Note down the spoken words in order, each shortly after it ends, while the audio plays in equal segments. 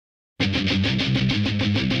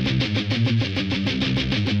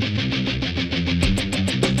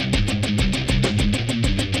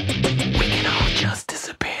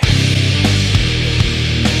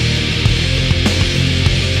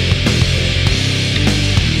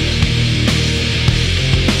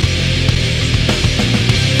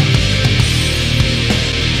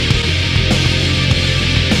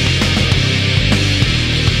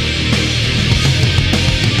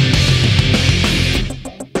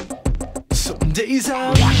Some days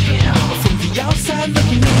I'm from the outside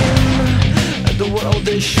looking in, the world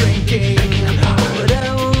is shrinking.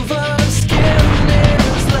 Whatever skin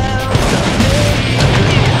is left of me,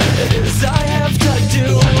 it is I have to do,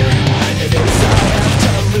 it is I have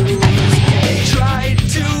to lose. They tried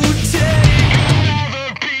to take another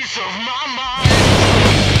piece of my mind,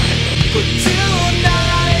 but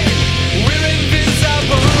tonight we're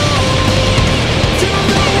invincible to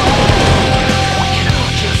the world. We can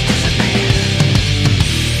all just disappear.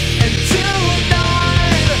 And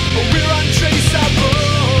tonight we're untraceable,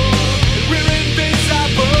 we're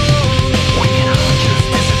invincible. We can all just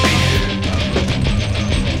disappear.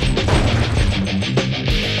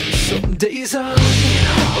 Some days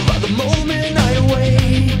by the moment I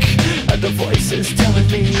awake, the voices telling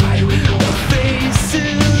me, the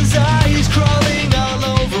faces, eyes crawling all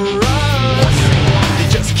over us. They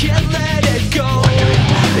just can't let it go,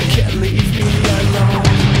 they can't leave me alone.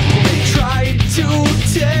 They tried to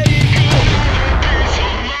take a piece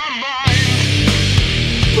of my mind,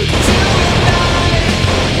 but tonight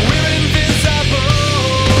we're invincible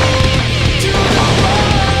to the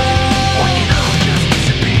world. We can all just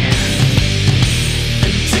disappear.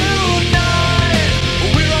 And tonight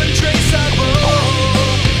we're untraceable,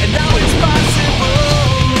 and now it's possible.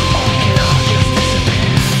 We can all just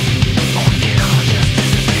disappear. We can all just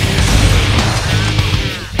disappear.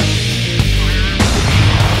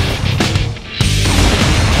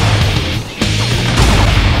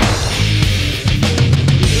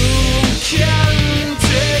 You can't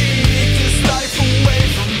take this life away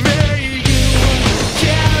from me. You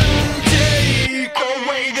can't take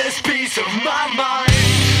away this piece of my mind.